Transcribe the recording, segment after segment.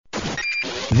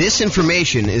This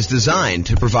information is designed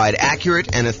to provide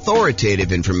accurate and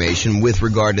authoritative information with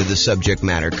regard to the subject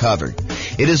matter covered.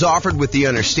 It is offered with the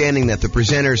understanding that the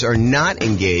presenters are not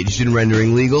engaged in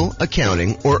rendering legal,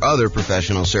 accounting, or other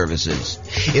professional services.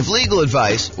 If legal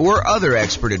advice or other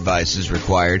expert advice is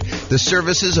required, the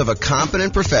services of a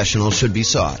competent professional should be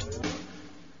sought.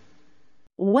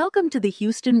 Welcome to the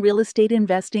Houston Real Estate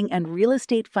Investing and Real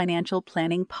Estate Financial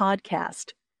Planning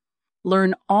Podcast.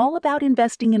 Learn all about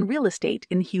investing in real estate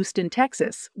in Houston,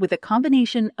 Texas, with a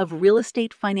combination of real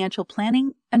estate financial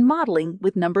planning and modeling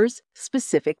with numbers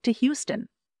specific to Houston.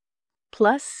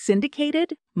 Plus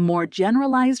syndicated, more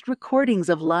generalized recordings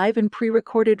of live and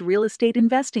pre-recorded real estate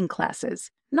investing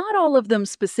classes, not all of them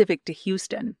specific to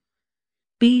Houston.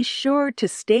 Be sure to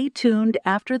stay tuned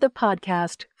after the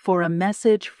podcast for a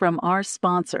message from our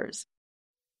sponsors.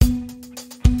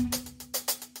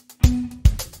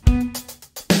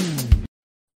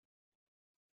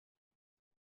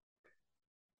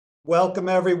 Welcome,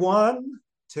 everyone,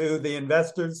 to the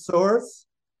Investor's Source,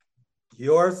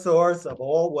 your source of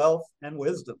all wealth and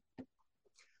wisdom.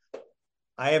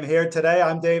 I am here today.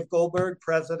 I'm Dave Goldberg,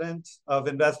 president of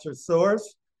Investor's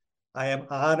Source. I am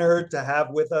honored to have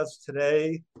with us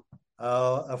today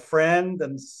a friend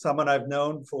and someone I've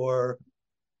known for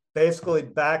basically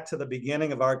back to the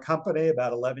beginning of our company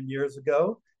about 11 years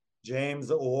ago,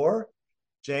 James Orr.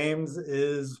 James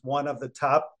is one of the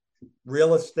top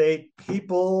real estate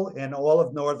people in all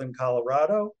of Northern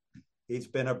Colorado. He's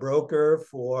been a broker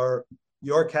for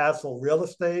Your Castle Real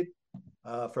Estate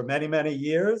for many, many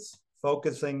years,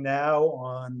 focusing now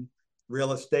on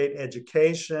real estate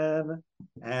education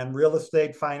and real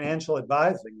estate financial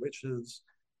advising, which is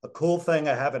a cool thing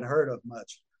I haven't heard of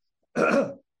much.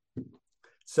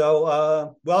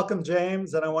 So welcome,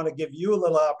 James, and I want to give you a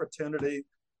little opportunity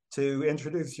to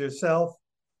introduce yourself.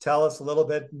 Tell us a little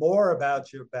bit more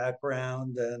about your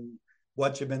background and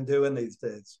what you've been doing these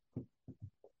days.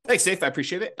 Thanks, Dave. I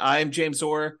appreciate it. I'm James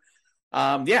Orr.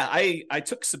 I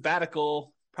took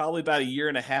sabbatical probably about a year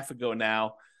and a half ago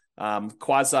now.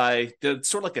 Did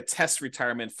sort of like a test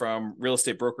retirement from real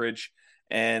estate brokerage,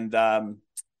 and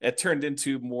it turned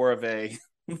into more of a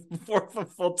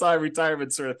full-time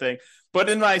retirement sort of thing. But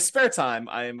in my spare time,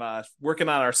 I'm working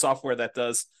on our software that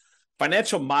does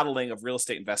financial modeling of real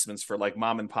estate investments for like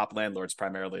mom and pop landlords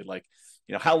primarily. Like,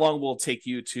 how long will it take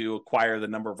you to acquire the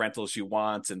number of rentals you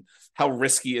want, and how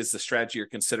risky is the strategy you're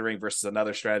considering versus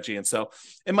another strategy. And so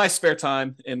in my spare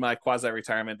time, in my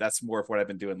quasi-retirement, that's more of what I've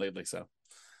been doing lately. So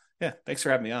yeah, thanks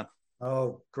for having me on.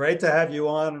 Oh, great to have you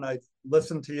on. And I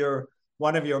listened to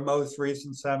one of your most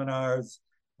recent seminars,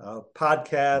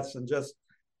 podcasts, and just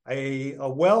a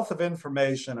wealth of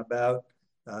information about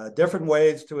different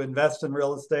ways to invest in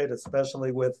real estate,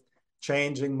 especially with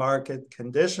changing market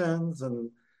conditions. And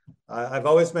I've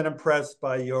always been impressed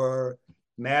by your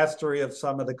mastery of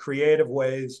some of the creative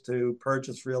ways to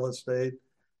purchase real estate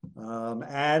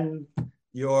and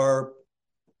your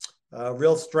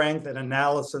real strength and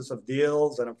analysis of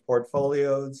deals and of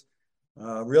portfolios.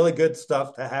 Really good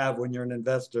stuff to have when you're an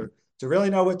investor, to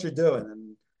really know what you're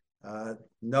doing and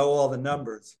know all the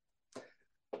numbers.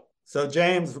 So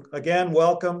James, again,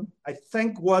 welcome. I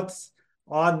think what's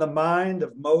on the mind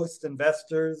of most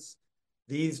investors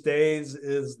these days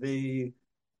is the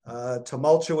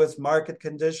tumultuous market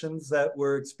conditions that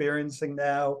we're experiencing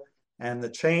now and the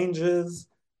changes,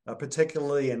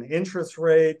 particularly in interest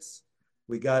rates.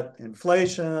 We got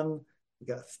inflation, we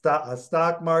got a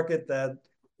stock market that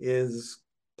is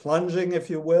plunging, if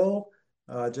you will,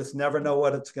 just never know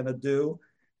what it's going to do.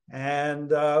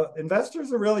 And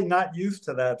investors are really not used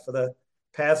to that for the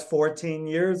past 14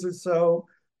 years or so.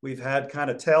 We've had kind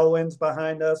of tailwinds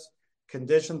behind us.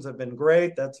 Conditions have been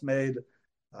great. That's made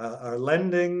our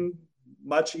lending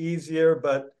much easier,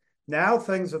 but now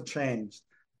things have changed.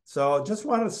 So just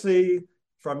want to see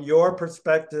from your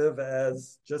perspective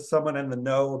as just someone in the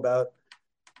know about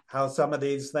how some of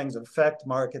these things affect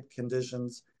market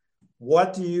conditions,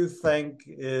 what do you think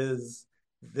is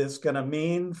this going to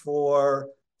mean for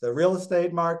the real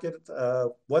estate market?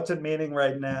 What's it meaning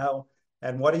right now?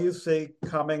 And what do you see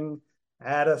coming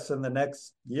at us in the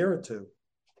next year or two?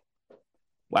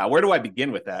 Wow, where do I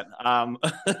begin with that?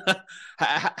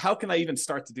 How can I even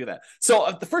start to do that?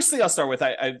 So the first thing I'll start with,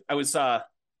 I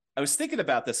was thinking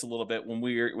about this a little bit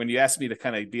when you asked me to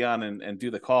kind of be on and do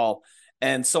the call.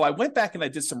 And so I went back and I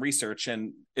did some research,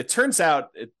 and it turns out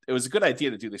it was a good idea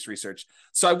to do this research.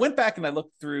 So I went back and I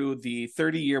looked through the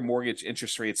 30-year mortgage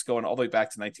interest rates going all the way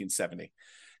back to 1970.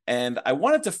 And I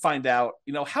wanted to find out,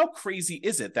 how crazy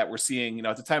is it that we're seeing,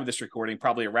 at the time of this recording,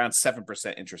 probably around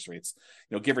 7% interest rates,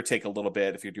 give or take a little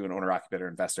bit if you're doing owner, occupier,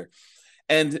 investor.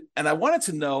 And I wanted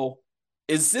to know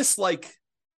is this like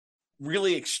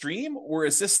really extreme, or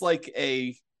is this like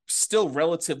a still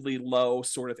relatively low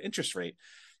sort of interest rate?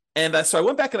 And so I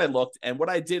went back and I looked, and what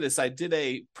I did is I did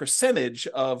a percentage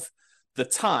of the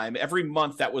time every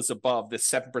month that was above this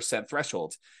 7%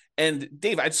 threshold. And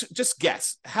Dave, I just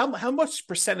guess how much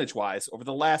percentage wise over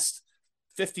the last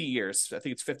 50 years, I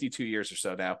think it's 52 years or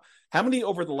so now, how many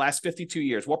over the last 52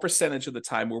 years, what percentage of the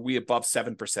time were we above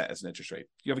 7% as an interest rate?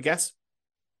 Do you have a guess?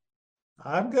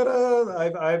 I've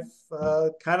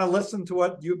kind of listened to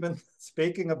what you've been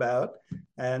speaking about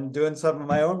and doing some of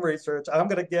my own research. I'm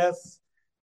gonna guess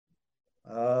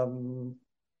 73%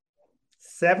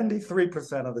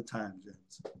 of the time,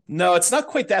 James. No, it's not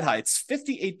quite that high. It's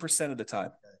 58% of the time.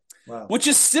 Wow. Which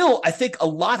is still, I think, a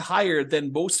lot higher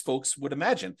than most folks would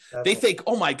imagine. They think,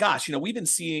 oh my gosh, we've been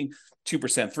seeing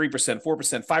 2%, 3%,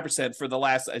 4%, 5% for the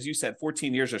last, as you said,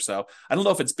 14 years or so. I don't know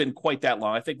if it's been quite that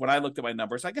long. I think when I looked at my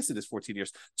numbers, I guess it is 14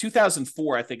 years.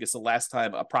 2004, I think, is the last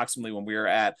time approximately when we were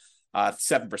at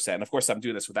 7%. Of course, I'm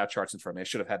doing this without charts in front of me. I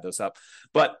should have had those up.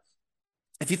 But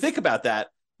if you think about that,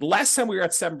 the last time we were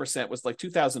at 7% was like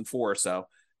 2004 or so.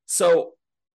 So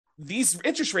these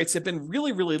interest rates have been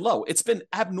really, really low. It's been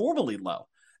abnormally low.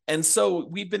 And so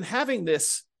we've been having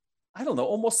this, I don't know,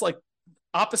 almost like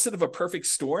opposite of a perfect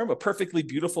storm, a perfectly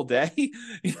beautiful day,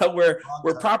 where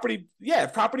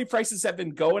property prices have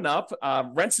been going up,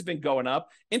 rents have been going up,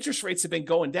 interest rates have been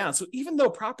going down. So even though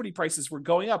property prices were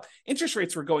going up, interest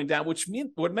rates were going down, which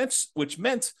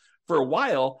meant for a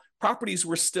while, properties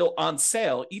were still on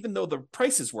sale, even though the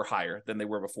prices were higher than they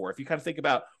were before. If you kind of think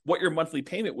about what your monthly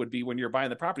payment would be when you're buying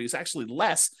the property, it's actually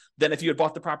less than if you had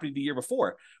bought the property the year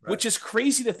before, right, which is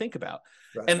crazy to think about.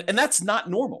 Right. And that's not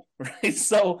normal, right?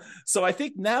 So I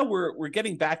think now we're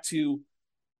getting back to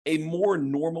a more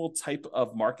normal type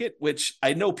of market, which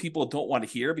I know people don't want to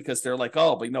hear because they're like,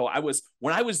 oh, but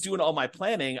when I was doing all my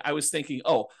planning, I was thinking,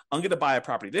 oh, I'm going to buy a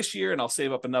property this year and I'll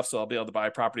save up enough so I'll be able to buy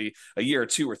a property a year or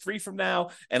 2 or 3 from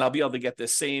now, and I'll be able to get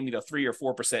this same 3 or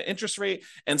 4% interest rate.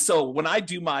 And so when I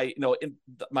do my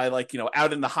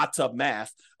out in the hot tub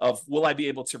math of will I be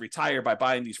able to retire by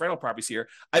buying these rental properties here,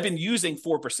 I've been using 4%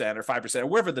 or 5% or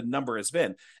wherever the number has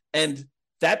been, and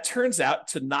that turns out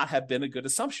to not have been a good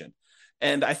assumption.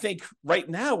 And I think right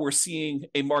now we're seeing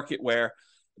a market where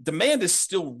demand is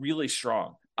still really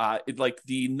strong.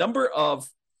 The number of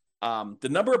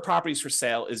properties for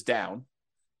sale is down,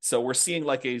 so we're seeing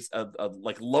like a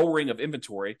lowering of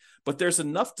inventory. But there's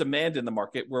enough demand in the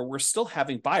market where we're still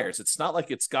having buyers. It's not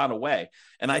like it's gone away.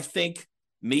 And I think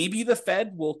maybe the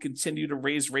Fed will continue to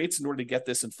raise rates in order to get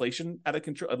this inflation out of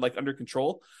control, under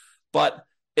control. But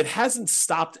it hasn't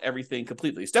stopped everything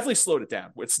completely. It's definitely slowed it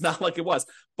down. It's not like it was.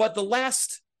 But the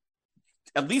last,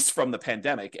 at least from the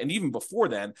pandemic, and even before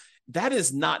then, that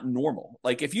is not normal.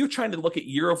 Like if you're trying to look at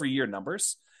year-over-year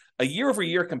numbers, a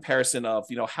year-over-year comparison of,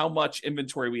 how much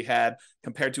inventory we had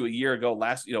compared to a year ago,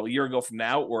 a year ago from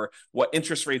now, or what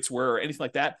interest rates were or anything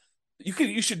like that,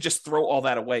 you should just throw all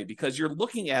that away, because you're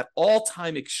looking at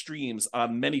all-time extremes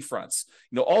on many fronts.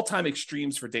 All-time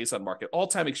extremes for days on market,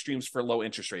 all-time extremes for low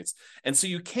interest rates. And so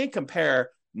you can't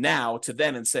compare now to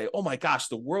then and say, oh my gosh,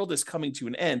 the world is coming to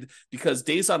an end because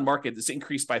days on market is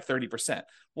increased by 30%.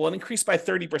 Well, it increased by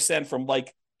 30% from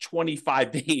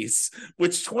 25 days,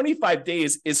 which 25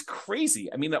 days is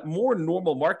crazy. I mean, a more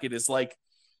normal market is 3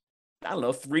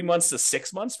 months to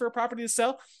 6 months for a property to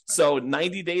sell. So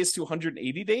 90 days to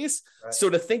 180 days. Right. So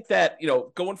to think that,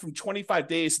 going from 25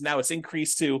 days, now it's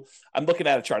increased to, I'm looking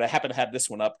at a chart. I happen to have this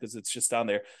one up because it's just down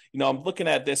there. I'm looking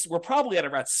at this. We're probably at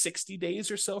around 60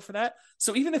 days or so for that.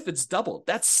 So even if it's doubled,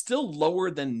 that's still lower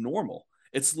than normal.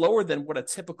 It's lower than what a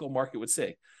typical market would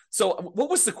say. So what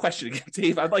was the question again,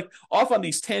 Dave? I'm off on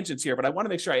these tangents here, but I want to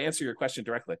make sure I answer your question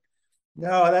directly.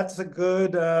 No, that's a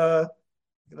good,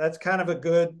 that's kind of a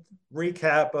good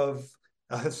recap of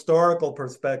a historical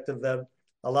perspective that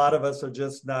a lot of us are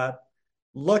just not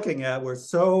looking at. We're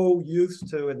so used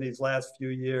to, in these last few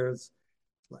years,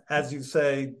 as you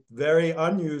say, very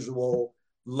unusual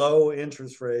low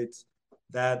interest rates,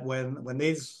 that when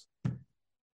these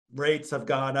rates have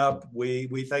gone up,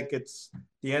 we think it's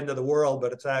the end of the world,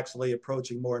 but it's actually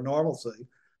approaching more normalcy.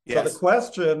 Yes. So the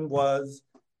question was,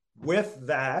 with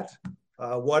that,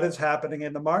 what is happening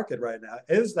in the market right now?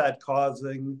 Is that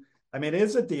causing,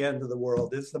 is it the end of the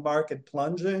world? Is the market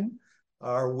plunging?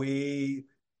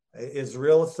 Is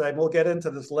real estate, we'll get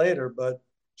into this later, but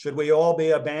should we all be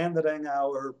abandoning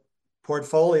our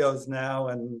portfolios now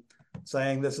and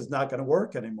saying this is not going to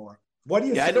work anymore? What are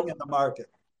you seeing in the market?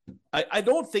 I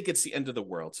don't think it's the end of the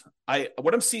world.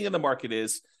 What I'm seeing in the market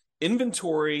is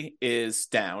inventory is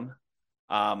down.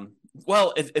 So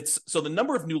the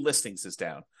number of new listings is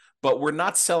down, but we're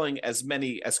not selling as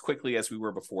many as quickly as we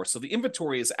were before. So the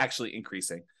inventory is actually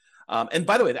increasing. And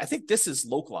by the way, I think this is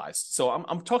localized. So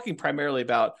I'm talking primarily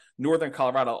about Northern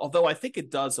Colorado, although I think it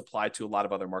does apply to a lot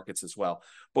of other markets as well.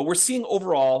 But we're seeing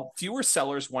overall fewer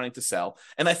sellers wanting to sell.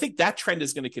 And I think that trend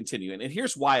is going to continue. And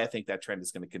here's why I think that trend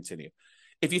is going to continue.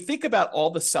 If you think about all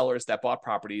the sellers that bought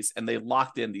properties and they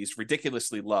locked in these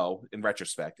ridiculously low, in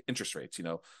retrospect, interest rates,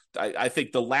 I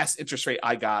think the last interest rate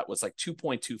I got was like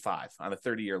 2.25 on a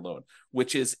 30-year loan,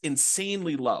 which is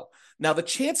insanely low. Now, the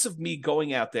chance of me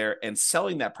going out there and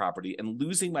selling that property and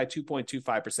losing my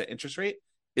 2.25% interest rate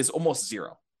is almost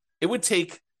zero. It would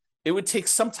take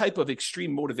some type of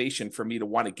extreme motivation for me to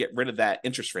want to get rid of that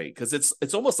interest rate, because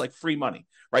it's almost like free money,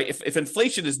 right? If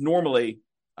inflation is normally,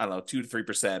 I don't know, 2 to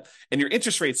 3%, and your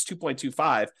interest rate's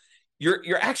 2.25,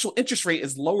 your actual interest rate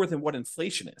is lower than what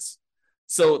inflation is.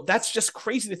 So that's just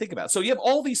crazy to think about. So you have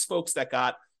all these folks that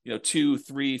got, 2,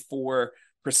 3, 4%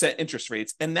 interest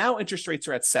rates, and now interest rates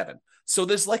are at 7. So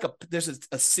there's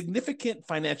a significant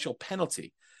financial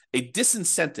penalty, a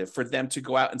disincentive for them to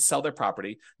go out and sell their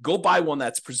property, go buy one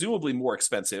that's presumably more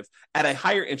expensive at a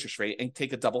higher interest rate and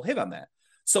take a double hit on that.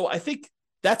 So I think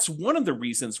that's one of the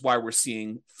reasons why we're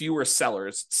seeing fewer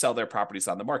sellers sell their properties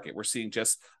on the market. We're seeing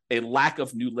just a lack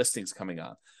of new listings coming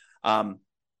on.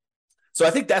 So I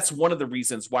think that's one of the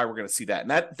reasons why we're going to see that. And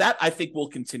that I think will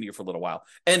continue for a little while.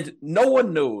 And no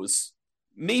one knows.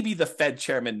 Maybe the Fed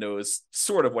chairman knows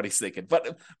sort of what he's thinking,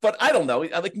 but I don't know.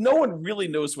 Like, no one really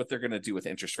knows what they're going to do with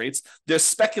interest rates. There's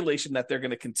speculation that they're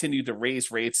going to continue to raise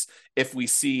rates if we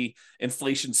see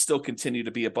inflation still continue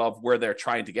to be above where they're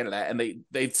trying to get it at. And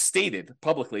they've stated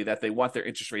publicly that they want their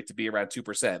interest rate to be around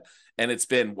 2%, and it's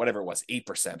been whatever it was,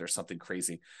 8% or something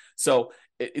crazy. So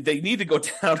they need to go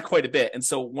down quite a bit. And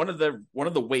so one of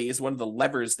the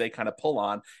levers they kind of pull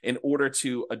on in order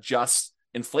to adjust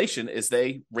inflation is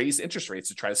they raise interest rates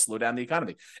to try to slow down the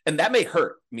economy. And that may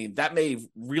hurt. I mean, that may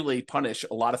really punish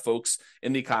a lot of folks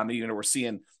in the economy. We're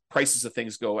seeing prices of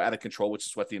things go out of control, which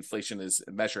is what the inflation is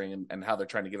measuring and how they're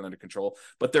trying to get it under control.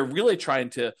 But they're really trying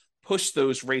to push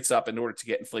those rates up in order to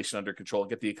get inflation under control and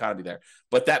get the economy there.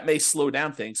 But that may slow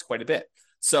down things quite a bit.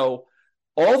 So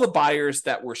all the buyers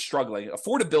that were struggling,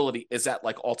 affordability is at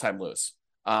like all-time lows.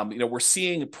 We're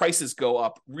seeing prices go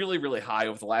up really, really high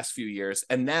over the last few years.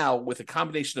 And now with a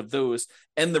combination of those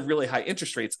and the really high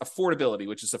interest rates, affordability,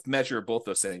 which is a measure of both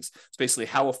those things, it's basically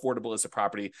how affordable is a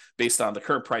property based on the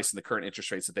current price and the current interest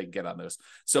rates that they can get on those.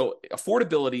 So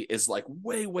affordability is like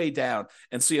way, way down.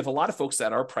 And so you have a lot of folks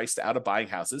that are priced out of buying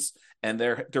houses, and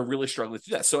they're really struggling to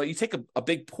do that. So you take a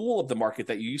big pool of the market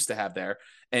that you used to have there,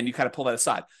 and you kind of pull that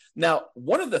aside. Now,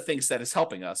 one of the things that is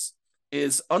helping us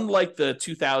is, unlike the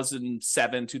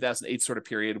 2007, 2008 sort of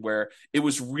period where it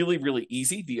was really, really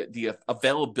easy, the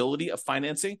availability of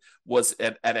financing was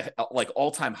at like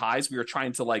all-time highs. We were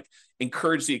trying to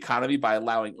encourage the economy by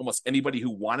allowing almost anybody who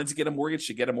wanted to get a mortgage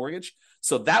to get a mortgage.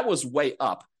 So that was way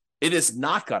up. It has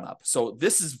not gone up. So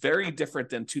this is very different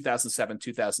than 2007,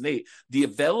 2008. The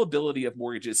availability of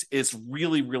mortgages is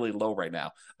really, really low right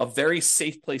now, a very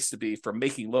safe place to be for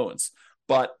making loans.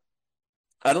 But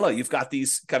I don't know, you've got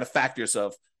these kind of factors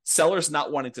of sellers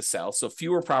not wanting to sell, so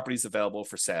fewer properties available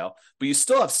for sale, but you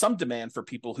still have some demand for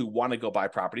people who want to go buy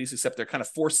properties, except they're kind of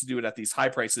forced to do it at these high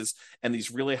prices and these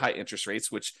really high interest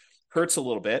rates, which hurts a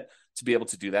little bit to be able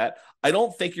to do that. I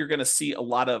don't think you're going to see a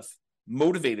lot of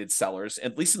motivated sellers,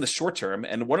 at least in the short term.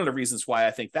 And one of the reasons why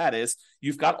I think that is,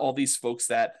 you've got all these folks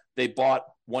that they bought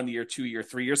 1 year, 2 year,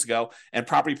 3 years ago, and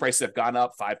property prices have gone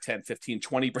up 5, 10, 15,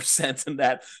 20% in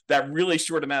that really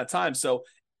short amount of time. So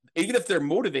even if they're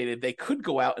motivated, they could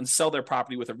go out and sell their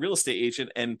property with a real estate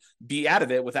agent and be out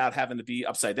of it without having to be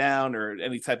upside down or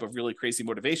any type of really crazy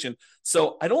motivation.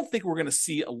 So I don't think we're going to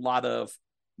see a lot of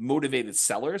motivated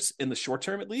sellers in the short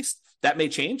term, at least. That may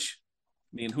change.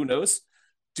 I mean, who knows?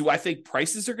 Do I think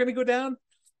prices are going to go down?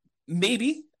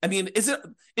 Maybe. I mean, is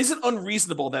it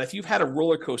unreasonable that if you've had a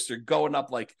roller coaster going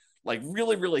up like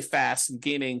really, really fast and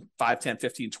gaining 5, 10,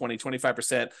 15, 20,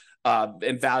 25%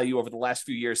 in value over the last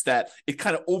few years, that it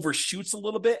kind of overshoots a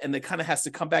little bit and it kind of has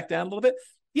to come back down a little bit?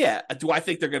 Yeah. Do I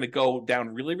think they're going to go down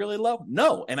really, really low?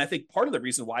 No. And I think part of the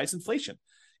reason why is inflation.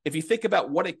 If you think about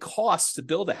what it costs to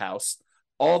build a house,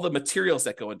 all the materials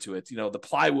that go into it, the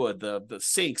plywood, the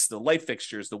sinks, the light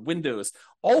fixtures, the windows,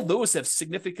 all those have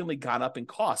significantly gone up in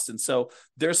cost. And so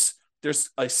there's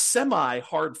a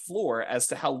semi-hard floor as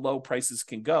to how low prices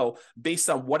can go based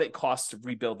on what it costs to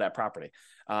rebuild that property.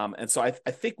 And so I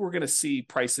think we're going to see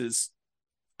prices.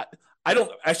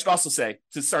 I should also say,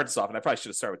 to start this off, and I probably should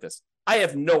have started with this, I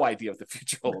have no idea what the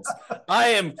future holds. I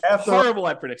am horrible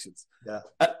at predictions. Yeah.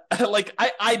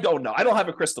 I don't know. I don't have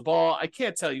a crystal ball. I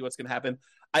can't tell you what's going to happen.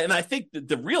 And I think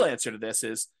the real answer to this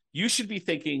is you should be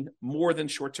thinking more than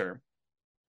short term.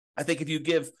 I think if you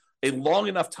give a long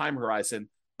enough time horizon,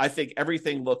 I think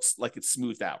everything looks like it's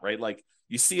smoothed out, right? Like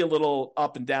you see a little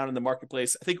up and down in the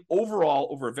marketplace. I think overall,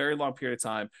 over a very long period of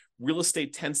time, real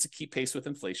estate tends to keep pace with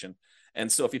inflation. And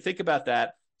so if you think about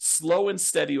that, slow and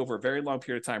steady over a very long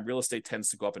period of time, real estate tends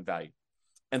to go up in value.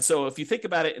 And so if you think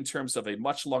about it in terms of a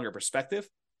much longer perspective,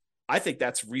 I think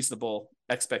that's reasonable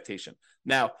expectation.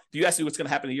 Now, do you ask me what's going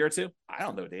to happen in a year or two? I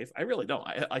don't know, Dave. I really don't.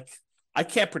 I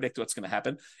can't predict what's going to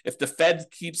happen. If the Fed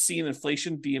keeps seeing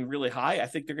inflation being really high, I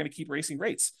think they're going to keep raising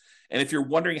rates. And if you're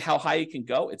wondering how high it can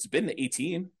go, it's been to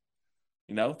 18.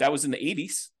 That was in the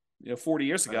 80s, 40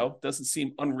 years ago. Doesn't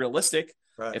seem unrealistic.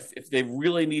 Right. If they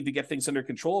really need to get things under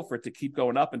control for it to keep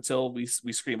going up until we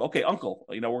scream, okay, uncle,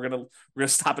 we're gonna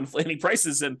stop inflating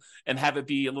prices and have it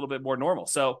be a little bit more normal.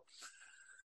 So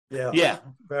yeah,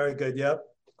 very good. Yep,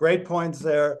 great points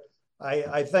there.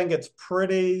 I think it's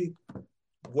pretty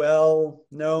well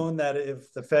known that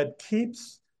if the Fed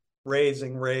keeps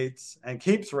raising rates and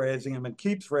keeps raising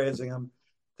them,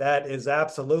 that is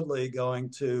absolutely going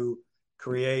to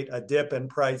create a dip in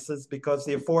prices because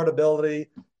the affordability,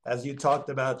 as you talked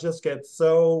about, just gets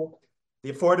the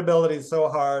affordability is so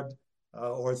hard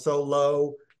or so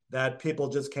low that people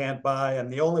just can't buy.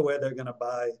 And the only way they're going to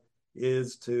buy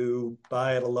is to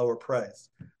buy at a lower price.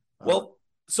 Well,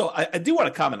 so I do want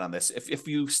to comment on this. If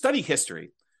you study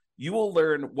history, you will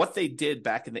learn what they did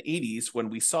back in the 80s when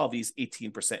we saw these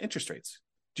 18% interest rates.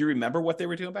 Do you remember what they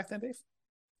were doing back then, Dave?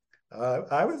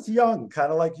 I was young,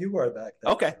 kind of like you were back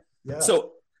then. Okay. Yeah.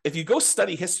 So if you go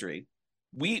study history,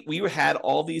 we had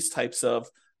all these types of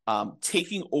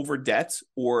taking over debt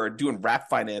or doing wrap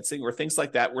financing or things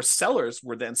like that, where sellers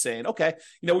were then saying, okay,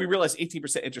 we realize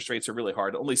 18% interest rates are really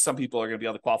hard. Only some people are going to be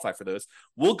able to qualify for those.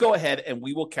 We'll go ahead and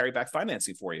we will carry back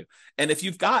financing for you. And if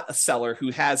you've got a seller who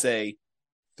has a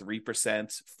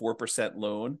 3%, 4%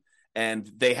 loan,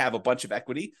 and they have a bunch of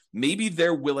equity, maybe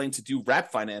they're willing to do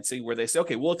wrap financing where they say,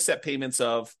 okay, we'll accept payments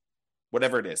of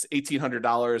whatever it is,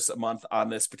 $1,800 a month on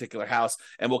this particular house,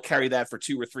 and we'll carry that for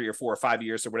 2 or 3 or 4 or 5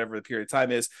 years or whatever the period of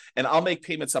time is. And I'll make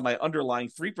payments on my underlying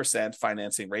 3%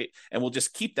 financing rate, and we'll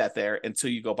just keep that there until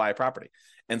you go buy a property.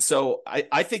 And so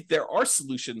I think there are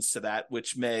solutions to that,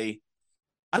 which may,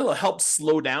 help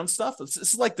slow down stuff. This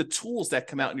is like the tools that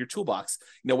come out in your toolbox.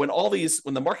 When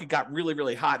the market got really,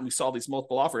 really hot and we saw these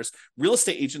multiple offers, real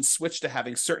estate agents switched to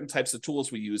having certain types of tools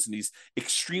we use in these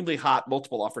extremely hot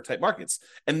multiple offer type markets.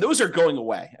 And those are going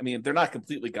away. I mean, they're not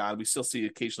completely gone. We still see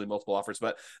occasionally multiple offers,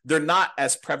 but they're not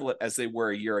as prevalent as they were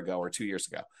a year ago or 2 years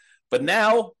ago. But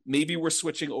now maybe we're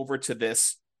switching over to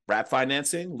this wrap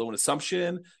financing, loan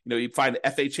assumption. You find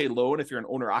an FHA loan if you're an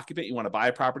owner occupant, you want to buy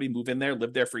a property, move in there,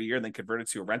 live there for a year, and then convert it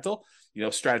to a rental.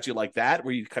 Strategy like that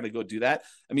where you kind of go do that.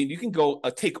 I mean, you can go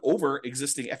take over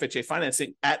existing FHA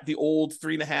financing at the old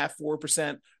 3.5%,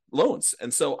 4% loans.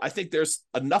 And so I think there's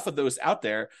enough of those out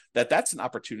there that's an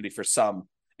opportunity for some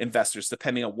investors,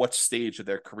 depending on what stage of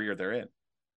their career they're in.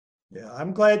 Yeah,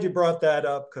 I'm glad you brought that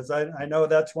up because I know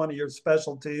that's one of your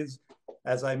specialties.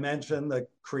 As I mentioned, the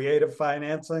creative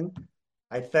financing.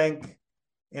 I think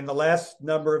in the last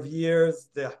number of years,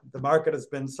 the market has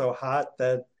been so hot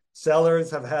that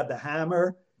sellers have had the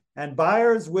hammer, and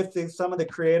buyers with some of the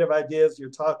creative ideas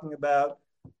you're talking about,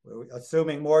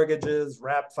 assuming mortgages,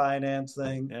 wrap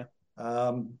financing,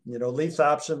 lease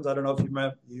options. I don't know if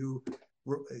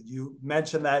you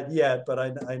mentioned that yet, but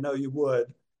I know you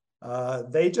would.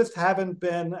 They just haven't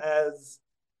been as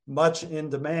much in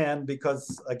demand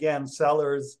because, again,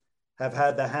 sellers have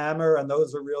had the hammer, and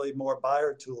those are really more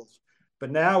buyer tools.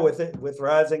 But now with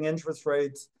rising interest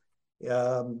rates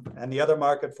and the other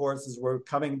market forces, we're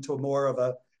coming to more of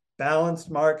a balanced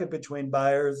market between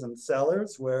buyers and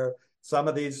sellers, where some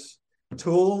of these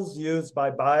tools used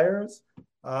by buyers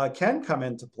can come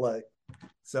into play.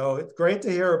 So it's great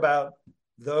to hear about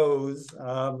those.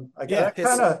 That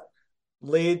kind of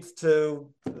leads to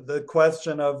the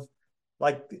question of,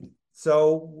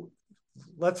 so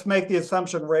let's make the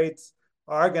assumption rates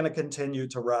are going to continue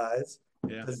to rise.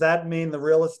 Yeah. Does that mean do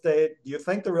you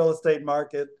think the real estate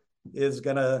market is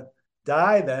going to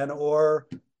die then, or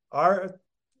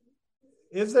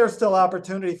is there still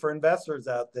opportunity for investors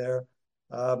out there,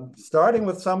 starting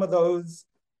with some of those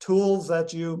tools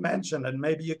that you mentioned, and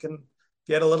maybe you can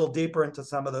get a little deeper into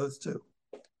some of those too?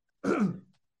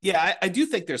 Yeah, I do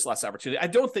think there's less opportunity. I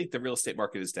don't think the real estate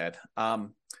market is dead.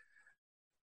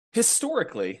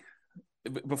 Historically,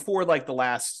 before the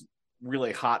last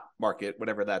really hot market,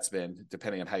 whatever that's been,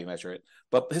 depending on how you measure it,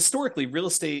 but historically, real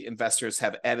estate investors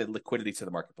have added liquidity to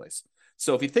the marketplace.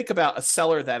 So if you think about a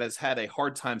seller that has had a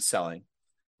hard time selling,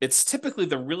 it's typically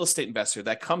the real estate investor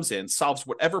that comes in, solves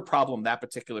whatever problem that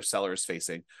particular seller is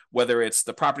facing, whether it's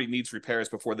the property needs repairs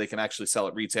before they can actually sell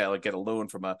it retail and get a loan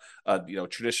from a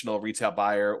traditional retail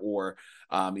buyer, or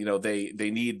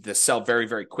they need to sell very,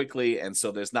 very quickly, and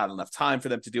so there's not enough time for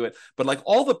them to do it. But like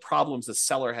all the problems the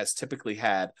seller has typically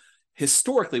had,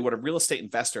 historically, what a real estate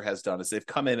investor has done is they've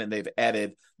come in and they've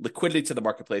added liquidity to the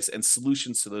marketplace and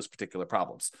solutions to those particular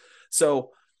problems.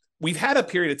 So we've had a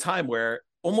period of time where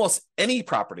almost any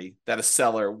property that a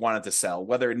seller wanted to sell,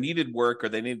 whether it needed work or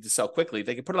they needed to sell quickly,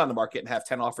 they could put it on the market and have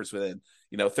 10 offers within,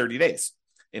 30 days,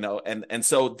 and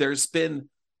so there's been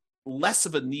less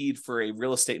of a need for a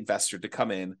real estate investor to come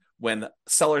in when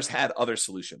sellers had other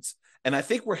solutions. And I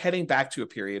think we're heading back to a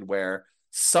period where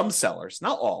some sellers,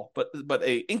 not all, but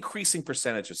a increasing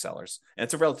percentage of sellers, and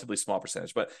it's a relatively small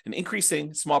percentage, but an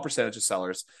increasing small percentage of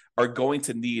sellers are going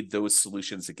to need those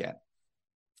solutions again.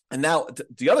 And now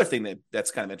the other thing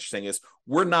that's kind of interesting is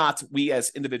we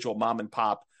as individual mom and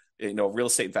pop, real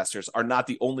estate investors are not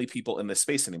the only people in this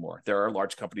space anymore. There are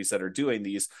large companies that are doing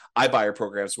these iBuyer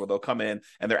programs where they'll come in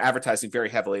and they're advertising very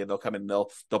heavily, and they'll come in and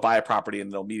they'll buy a property and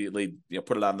they'll immediately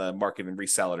put it on the market and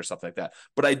resell it or something like that.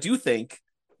 But I do think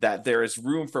that there is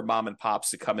room for mom and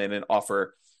pops to come in and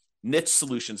offer niche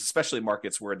solutions, especially in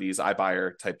markets where these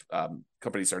iBuyer type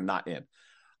companies are not in.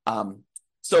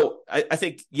 So I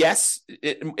think, yes,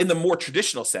 in the more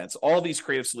traditional sense, all these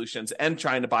creative solutions and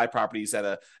trying to buy properties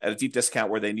at a deep discount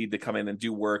where they need to come in and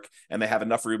do work and they have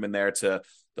enough room in there to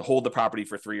hold the property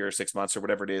for 3 or 6 months or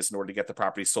whatever it is in order to get the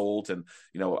property sold, and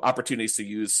opportunities to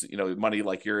use money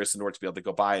like yours in order to be able to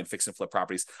go buy and fix and flip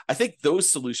properties. I think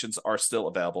those solutions are still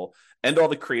available, and all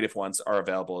the creative ones are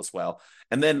available as well.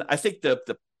 And then I think the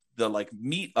like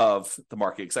meat of the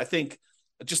market, because I think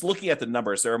just looking at the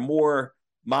numbers, there are more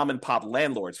mom and pop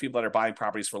landlords, people that are buying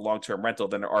properties for long-term rental,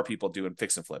 than there are people doing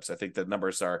fix and flips. I think the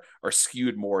numbers are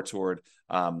skewed more toward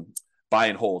buy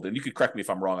and hold. And you could correct me if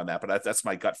I'm wrong on that, but that's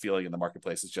my gut feeling in the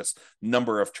marketplace, is just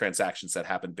number of transactions that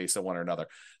happen based on one or another.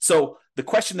 So the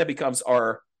question that becomes,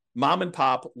 are mom and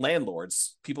pop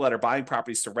landlords, people that are buying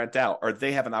properties to rent out, are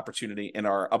they have an opportunity in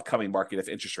our upcoming market if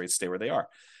interest rates stay where they are?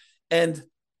 And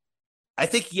I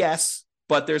think yes,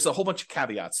 but there's a whole bunch of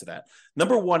caveats to that.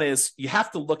 Number one is you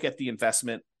have to look at the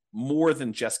investment more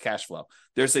than just cash flow.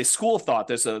 There's a school of thought,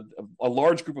 there's a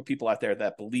large group of people out there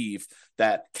that believe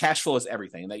that cash flow is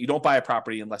everything, and that you don't buy a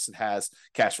property unless it has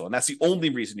cash flow. And that's the only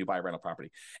reason you buy a rental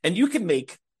property. And you can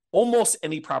make almost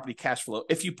any property cash flow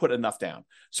if you put enough down.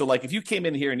 So like if you came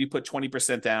in here and you put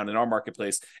 20% down in our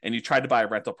marketplace and you tried to buy a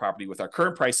rental property with our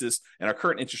current prices and our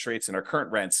current interest rates and our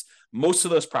current rents, most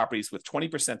of those properties with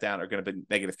 20% down are going to be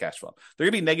negative cash flow. They're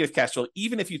going to be negative cash flow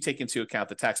even if you take into account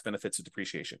the tax benefits of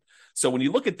depreciation. So when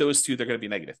you look at those two, they're going to be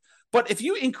negative. But if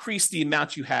you increase the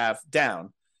amount you have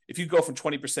down, if you go from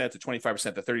 20% to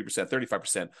 25% to 30%,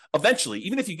 35%, eventually,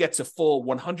 even if you get to full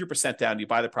 100% down, you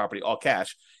buy the property all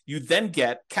cash, you then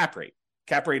get cap rate.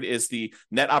 Cap rate is the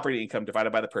net operating income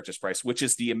divided by the purchase price, which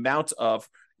is the amount of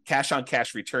cash on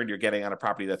cash return you're getting on a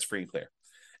property that's free and clear.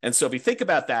 And so if you think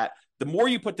about that, the more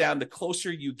you put down, the closer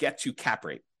you get to cap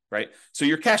rate. Right. So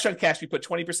your cash on cash, you put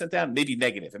 20% down, maybe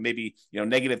negative, and maybe,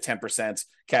 negative 10%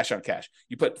 cash on cash.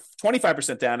 You put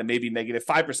 25% down and maybe negative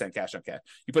 5% cash on cash.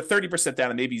 You put 30%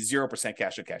 down and maybe 0%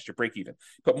 cash on cash. You're break even.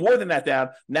 Put more than that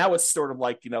down. Now it's sort of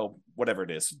like, whatever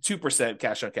it is, 2%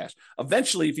 cash on cash.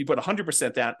 Eventually, if you put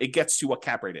 100% down, it gets to what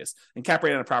cap rate is. And cap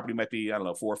rate on a property might be,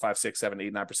 4, 5, 6, 7,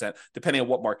 8, 9%, depending on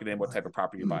what market and what type of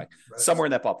property you're buying, somewhere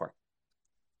in that ballpark.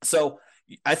 So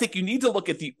I think you need to look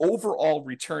at the overall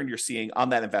return you're seeing on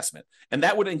that investment. And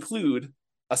that would include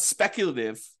a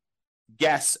speculative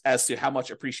guess as to how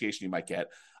much appreciation you might get.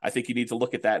 I think you need to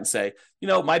look at that and say,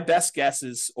 my best guess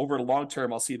is over the long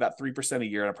term, I'll see about 3% a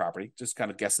year on a property, just kind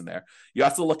of guessing there. You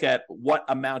have to look at what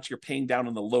amount you're paying down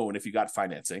on the loan if you got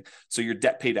financing. So your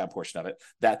debt pay down portion of it,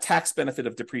 that tax benefit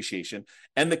of depreciation,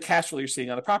 and the cash flow you're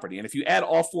seeing on the property. And if you add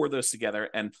all four of those together,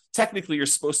 and technically you're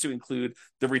supposed to include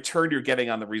the return you're getting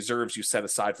on the reserves you set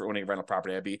aside for owning a rental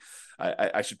property.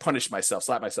 I should punish myself,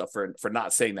 slap myself for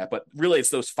not saying that, but really it's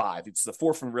those five. It's the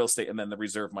 4 from real estate and then the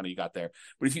reserve money you got there.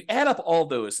 But if you add up all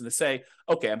those and to say,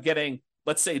 okay, I'm getting,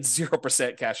 let's say it's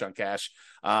 0% cash on cash,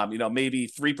 maybe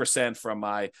 3% from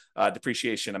my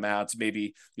depreciation amount,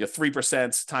 maybe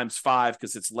 3% times 5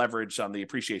 because it's leverage on the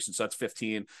appreciation, so that's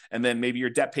 15, and then maybe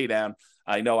your debt pay down.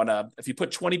 I know if you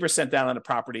put 20% down on a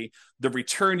property, the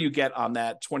return you get on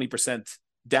that 20%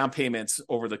 down payments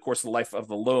over the course of the life of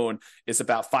the loan is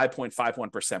about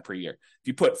 5.51% per year. If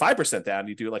you put 5% down,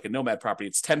 you do like a nomad property,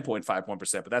 it's 10.51%,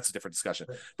 but that's a different discussion.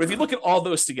 But if you look at all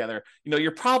those together, you're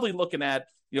probably looking at,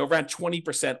 around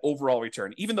 20% overall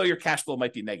return, even though your cash flow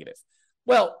might be negative.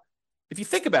 Well, if you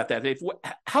think about that, Dave,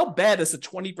 how bad is a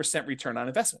 20% return on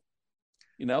investment?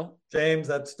 James,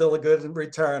 that's still a good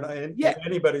return in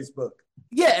anybody's book.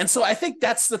 Yeah. And so I think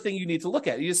that's the thing you need to look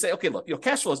at. You say, okay, look,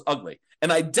 cash flow is ugly.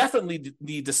 And I definitely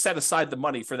need to set aside the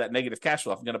money for that negative cash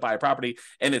flow. If I'm going to buy a property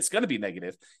and it's going to be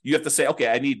negative, you have to say, okay,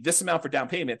 I need this amount for down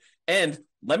payment. And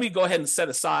let me go ahead and set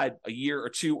aside a year or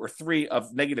 2 or 3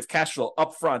 of negative cash flow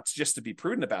up front just to be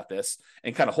prudent about this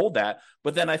and kind of hold that.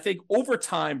 But then I think over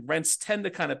time, rents tend to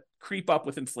kind of creep up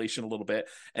with inflation a little bit.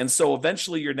 And so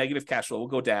eventually your negative cash flow will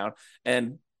go down.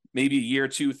 And maybe a year,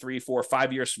 2, 3, 4,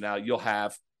 5 years from now, you'll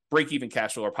have break-even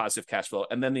cash flow or positive cash flow,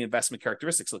 and then the investment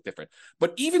characteristics look different.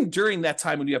 But even during that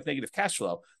time when you have negative cash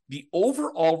flow, the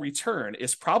overall return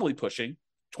is probably pushing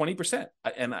 20%.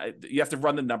 And you have to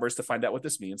run the numbers to find out what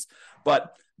this means.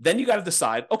 But then you got to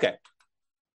decide, okay,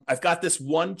 I've got this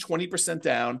 20%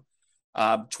 down,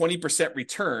 20%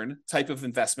 return type of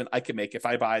investment I can make if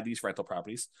I buy these rental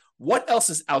properties. What else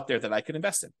is out there that I could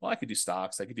invest in? Well, I could do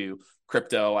stocks, I could do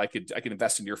crypto, I could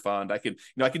invest in your fund, I could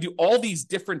do all these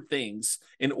different things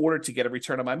in order to get a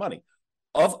return on my money.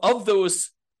 Of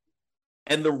those,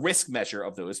 and the risk measure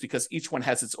of those, because each one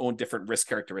has its own different risk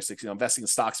characteristics. Investing in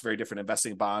stocks is very different.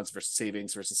 Investing in bonds versus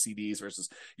savings versus CDs versus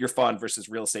your fund versus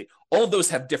real estate. All of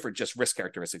those have different just risk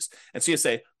characteristics. And so you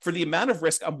say, for the amount of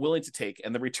risk I'm willing to take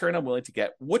and the return I'm willing to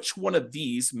get, which one of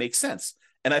these makes sense?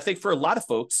 And I think for a lot of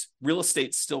folks, real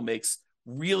estate still makes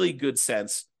really good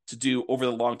sense to do over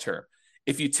the long term.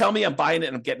 If you tell me I'm buying it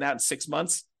and I'm getting out in 6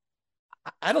 months,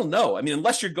 I don't know. I mean,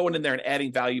 unless you're going in there and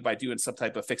adding value by doing some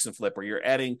type of fix and flip, or you're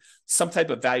adding some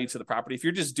type of value to the property. If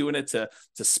you're just doing it to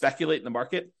speculate in the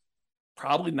market,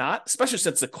 probably not, especially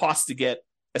since the cost to get,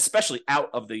 especially out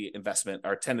of the investment,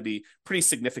 tend to be pretty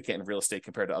significant in real estate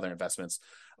compared to other investments.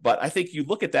 But I think you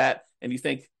look at that and you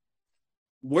think,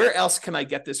 where else can I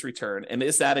get this return? And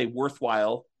is that a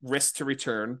worthwhile risk to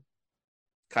return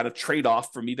kind of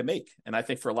trade-off for me to make? And I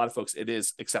think for a lot of folks, it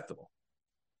is acceptable.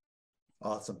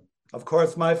 Awesome. Of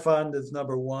course, my fund is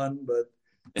number one, but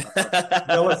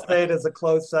real estate is a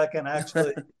close second.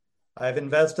 Actually, I've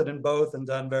invested in both and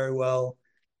done very well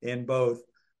in both.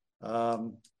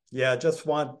 Just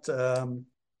want,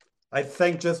 I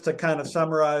think just to kind of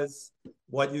summarize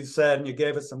what you said, and you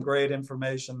gave us some great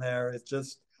information there. It's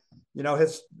just,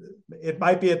 it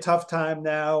might be a tough time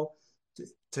now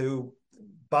to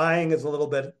buying is a little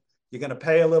bit, you're going to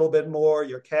pay a little bit more,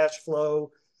 your cash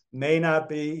flow may not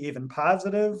be even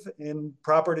positive in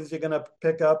properties you're going to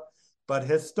pick up. But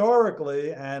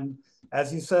historically, and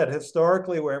as you said,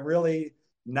 historically, we're really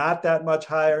not that much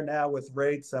higher now with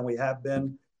rates than we have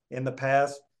been in the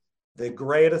past. The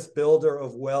greatest builder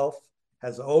of wealth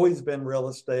has always been real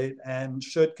estate and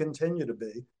should continue to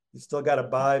be. You still got to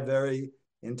buy very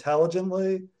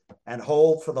intelligently and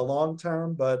hold for the long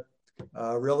term, but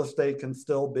real estate can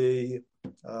still be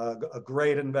a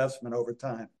great investment over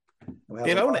time.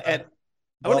 Dave, I want to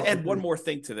add one more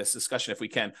thing to this discussion if we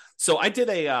can. So I did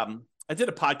a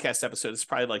podcast episode. It's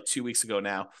probably like 2 weeks ago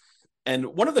now. And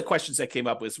one of the questions that came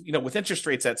up was, with interest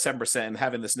rates at 7% and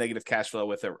having this negative cash flow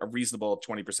with a reasonable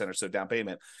 20% or so down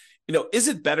payment, is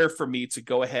it better for me to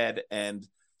go ahead and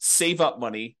save up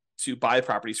money to buy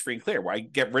properties free and clear, where I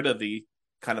get rid of the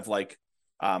kind of like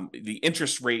the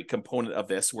interest rate component of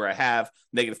this, where I have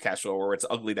negative cash flow, or it's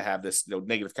ugly to have this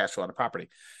negative cash flow on a property?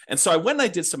 And so I went and I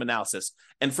did some analysis,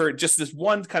 and for just this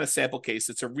one kind of sample case,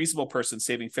 it's a reasonable person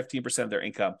saving 15% of their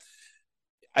income.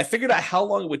 I figured out how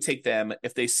long it would take them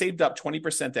if they saved up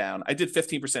 20% down. I did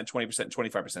 15%, 20%, and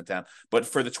 25% down. But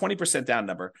for the 20% down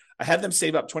number, I had them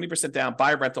save up 20% down,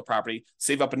 buy a rental property,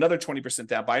 save up another 20%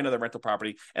 down, buy another rental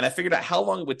property. And I figured out how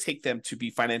long it would take them to be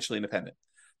financially independent.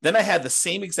 Then I had the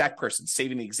same exact person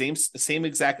saving the same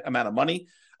exact amount of money,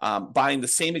 buying the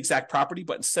same exact property,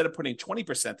 but instead of putting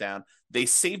 20% down, they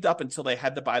saved up until they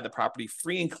had to buy the property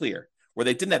free and clear, where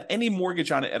they didn't have any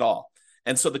mortgage on it at all.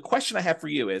 And so the question I have for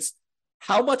you is,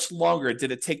 how much longer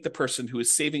did it take the person who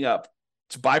is saving up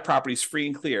to buy properties free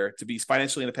and clear to be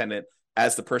financially independent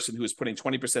as the person who is putting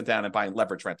 20% down and buying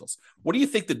leverage rentals? What do you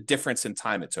think the difference in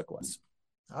time it took was?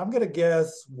 I'm going to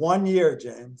guess 1 year,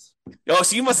 James. Oh,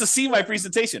 so you must have seen my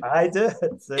presentation. I did.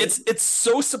 See? It's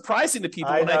so surprising to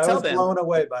people when I tell them. I was blown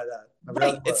away by that.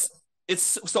 Right.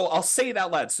 It's so I'll say it out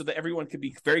loud so that everyone can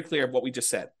be very clear of what we just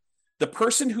said. The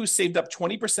person who saved up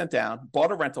 20% down,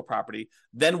 bought a rental property,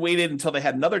 then waited until they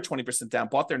had another 20% down,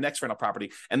 bought their next rental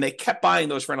property, and they kept buying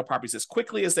those rental properties as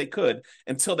quickly as they could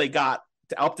until they got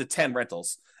up to 10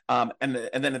 rentals. And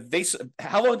then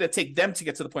how long did it take them to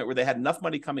get to the point where they had enough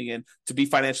money coming in to be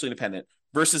financially independent,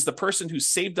 versus the person who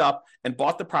saved up and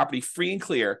bought the property free and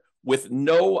clear with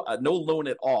no loan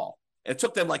at all? And it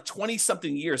took them like 20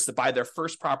 something years to buy their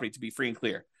first property to be free and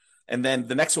clear. And then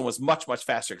the next one was much, much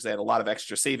faster because they had a lot of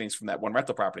extra savings from that one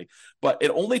rental property. But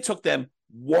it only took them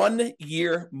 1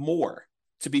 year more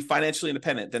to be financially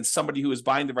independent than somebody who is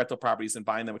buying the rental properties and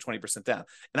buying them with 20% down.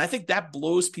 And I think that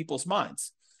blows people's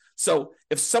minds. So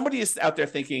if somebody is out there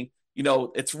thinking,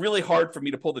 it's really hard for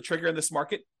me to pull the trigger in this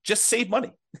market, just save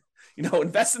money.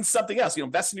 Invest in something else,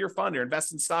 invest in your fund or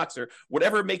invest in stocks or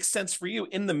whatever makes sense for you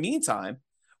in the meantime,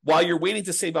 while you're waiting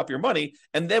to save up your money.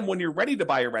 And then when you're ready to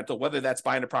buy a rental, whether that's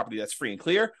buying a property that's free and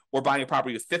clear or buying a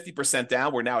property with 50%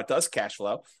 down where now it does cash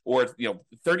flow, or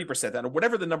 30% down, or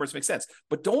whatever the numbers make sense.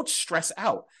 But don't stress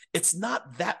out. It's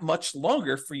not that much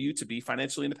longer for you to be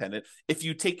financially independent if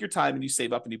you take your time and you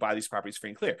save up and you buy these properties free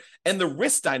and clear. And the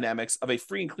risk dynamics of a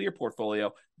free and clear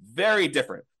portfolio, very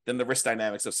different than the risk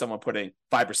dynamics of someone putting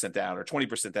 5% down or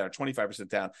 20% down or 25%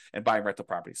 down and buying rental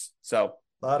properties. So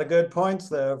a lot of good points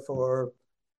there for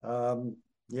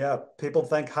people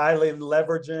think highly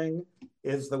leveraging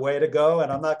is the way to go.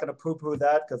 And I'm not going to poo-poo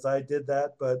that because I did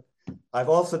that, but I've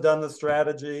also done the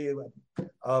strategy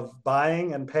of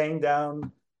buying and paying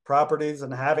down properties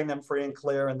and having them free and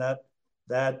clear. And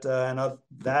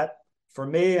that for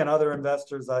me and other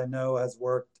investors I know has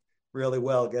worked really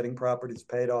well, getting properties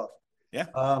paid off. Yeah.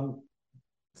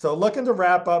 So looking to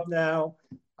wrap up now,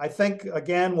 I think,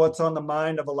 again, what's on the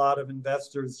mind of a lot of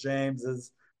investors, James,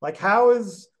 is like, how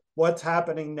is what's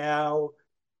happening now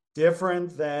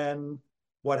different than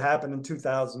what happened in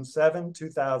 2007,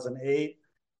 2008?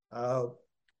 How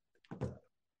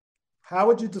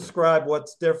would you describe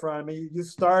what's different? I mean, you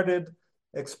started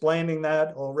explaining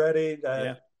that already,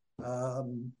 that,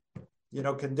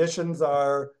 conditions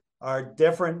are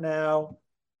different now,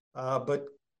 but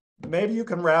maybe you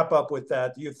can wrap up with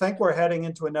that. Do you think we're heading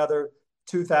into another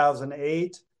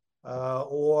 2008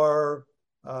 or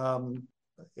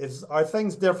are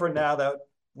things different now that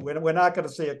we're not going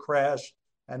to see a crash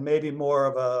and maybe more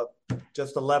of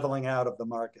just a leveling out of the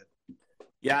market?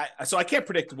 Yeah, so I can't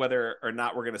predict whether or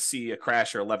not we're going to see a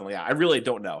crash or a leveling out. I really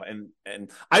don't know. And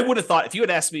I would have thought, if you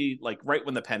had asked me, like right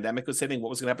when the pandemic was hitting, what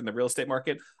was going to happen in the real estate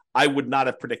market, I would not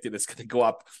have predicted it's going to go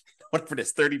up for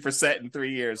this 30% in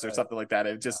 3 years or something like that.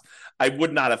 I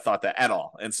would not have thought that at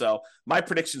all. And so my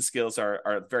prediction skills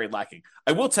are very lacking.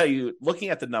 I will tell you, looking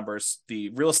at the numbers, the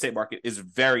real estate market is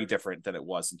very different than it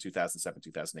was in 2007,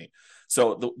 2008.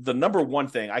 So the number one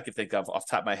thing I could think of off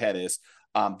the top of my head is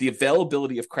the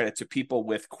availability of credit to people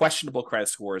with questionable credit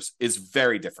scores is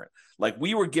very different. Like,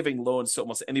 we were giving loans to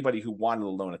almost anybody who wanted a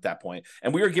loan at that point.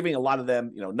 And we were giving a lot of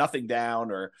them, nothing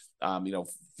down or,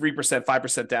 3%,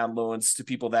 5% down loans to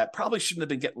people that probably shouldn't have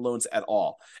been getting loans at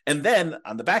all. And then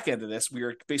on the back end of this, we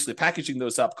were basically packaging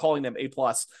those up, calling them A+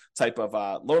 type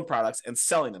of loan products and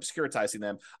selling them, securitizing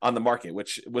them on the market,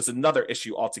 which was another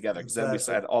issue altogether, because then we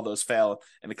had all those fail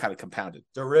and it kind of compounded.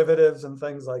 Derivatives and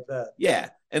things like that. Yeah.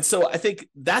 And so I think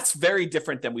that's very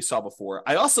different than we saw before.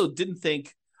 I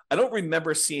don't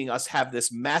remember seeing us have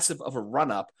this massive of a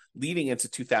run up leading into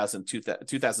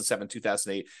 2007,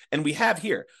 2008. And we have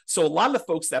here. So a lot of the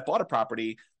folks that bought a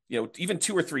property, even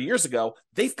 2 or 3 years ago,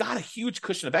 they've got a huge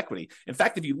cushion of equity. In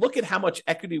fact, if you look at how much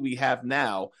equity we have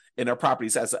now in our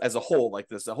properties as a whole, like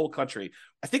this, the whole country,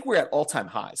 I think we're at all-time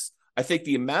highs. I think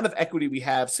the amount of equity we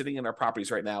have sitting in our properties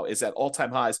right now is at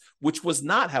all-time highs, which was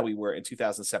not how we were in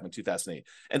 2007, 2008.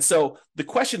 And so the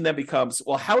question then becomes,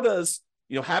 well, how does,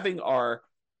 having our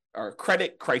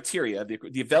credit criteria,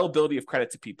 the availability of credit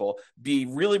to people, be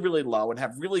really, really low and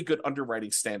have really good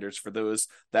underwriting standards for those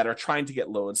that are trying to get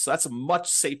loans. So that's a much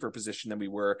safer position than we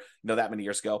were, that many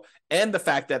years ago. And the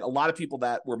fact that a lot of people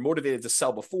that were motivated to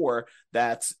sell before,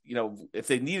 that, if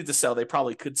they needed to sell, they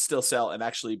probably could still sell and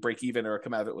actually break even or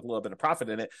come out of it with a little bit of profit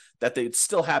in it, that they'd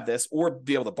still have this or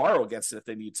be able to borrow against it if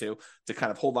they need to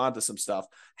kind of hold on to some stuff.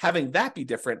 Having that be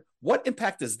different, what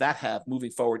impact does that have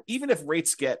moving forward, even if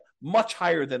rates get much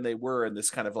higher than they were in this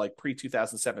kind of like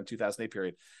pre-2007, 2008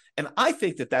 period? And I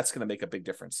think that that's going to make a big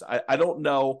difference. I don't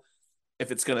know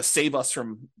if it's going to save us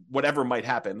from whatever might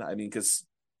happen. I mean, because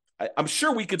I'm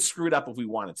sure we could screw it up if we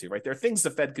wanted to, right? There are things the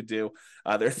Fed could do.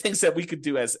 There are things that we could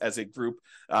do as a group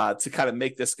to kind of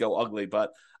make this go ugly.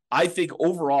 But I think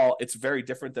overall, it's very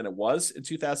different than it was in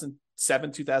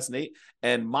 2007, 2008.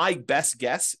 And my best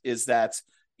guess is that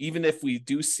even if we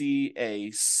do see a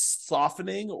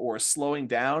softening or slowing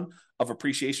down of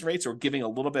appreciation rates or giving a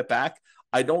little bit back,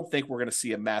 I don't think we're going to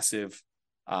see a massive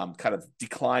kind of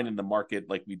decline in the market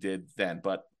like we did then.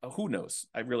 But who knows?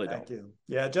 I really don't. Thank you.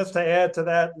 Yeah, just to add to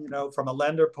that, from a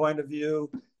lender point of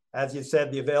view, as you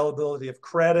said, the availability of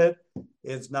credit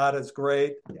is not as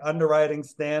great. The underwriting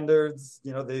standards,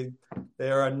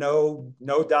 there are no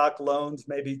doc loans.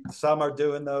 Maybe some are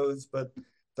doing those, but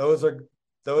those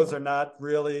are not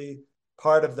really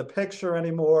part of the picture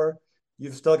anymore.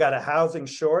 You've still got a housing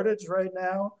shortage right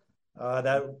now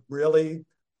that really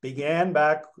began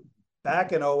back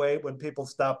in 08 when people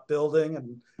stopped building,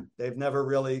 and they've never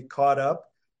really caught up.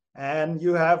 And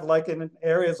you have, like in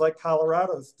areas like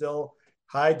Colorado, still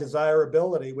high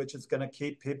desirability, which is going to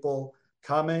keep people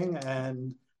coming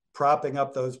and propping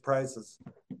up those prices.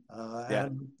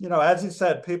 And, you know, as you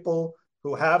said, people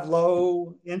who have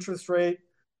low interest rate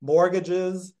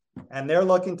mortgages and they're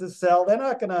looking to sell, they're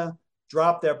not going to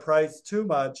drop their price too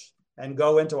much and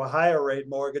go into a higher rate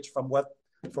mortgage for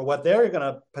what they're going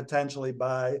to potentially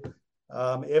buy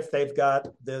if they've got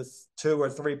this 2 or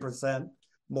 3%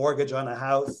 mortgage on a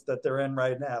house that they're in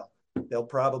right now. They'll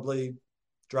probably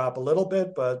drop a little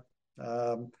bit, but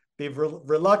be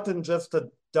reluctant just to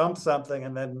dump something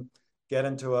and then get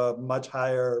into a much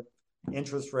higher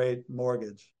interest rate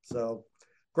mortgage. So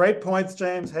great points,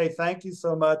 James. Hey, thank you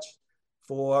so much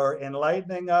for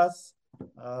enlightening us.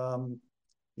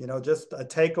 You know, just a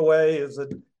takeaway is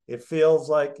that it feels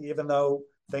like even though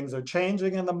things are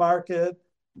changing in the market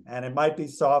and it might be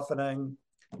softening,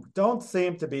 don't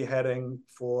seem to be heading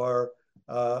for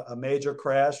a major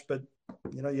crash, but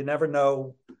you know, you never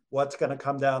know what's going to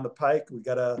come down the pike. We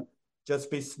got to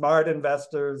just be smart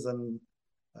investors and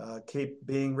keep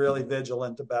being really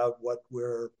vigilant about what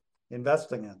we're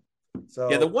investing in. So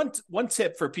yeah, the one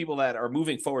tip for people that are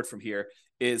moving forward from here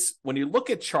is when you look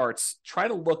at charts, try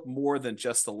to look more than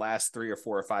just the last 3 or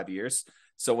 4 or 5 years.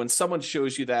 So when someone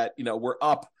shows you that, you know, we're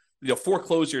up, you know,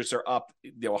 foreclosures are up,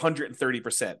 you know,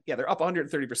 130%. Yeah, they're up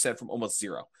 130% from almost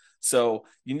zero. So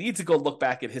you need to go look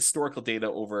back at historical data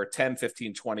over 10,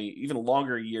 15, 20, even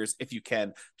longer years if you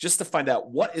can, just to find out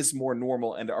what is more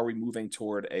normal and are we moving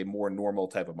toward a more normal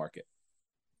type of market.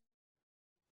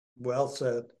 Well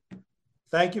said.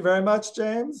 Thank you very much,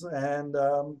 James. And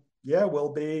yeah,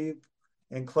 we'll be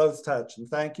in close touch. And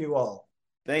thank you all.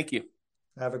 Thank you.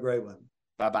 Have a great one.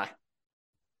 Bye-bye.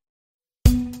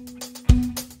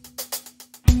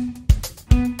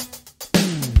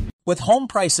 With home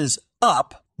prices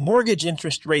up, mortgage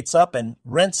interest rates up, and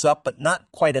rents up, but not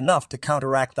quite enough to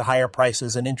counteract the higher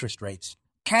prices and interest rates,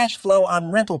 cash flow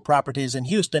on rental properties in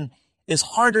Houston is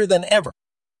harder than ever.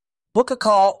 Book a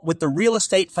call with the Real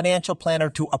Estate Financial Planner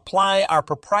to apply our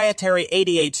proprietary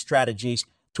 88 strategies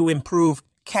to improve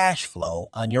cash flow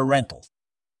on your rentals.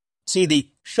 See the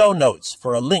show notes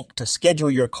for a link to schedule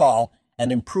your call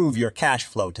and improve your cash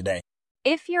flow today.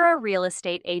 If you're a real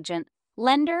estate agent,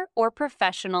 lender, or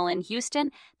professional in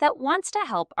Houston that wants to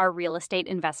help our real estate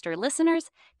investor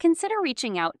listeners, consider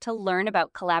reaching out to learn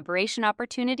about collaboration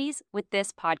opportunities with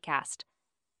this podcast.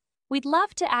 We'd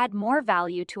love to add more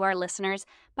value to our listeners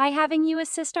by having you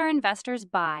assist our investors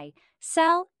buy,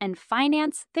 sell, and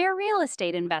finance their real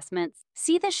estate investments.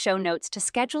 See the show notes to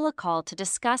schedule a call to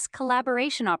discuss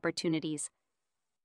collaboration opportunities.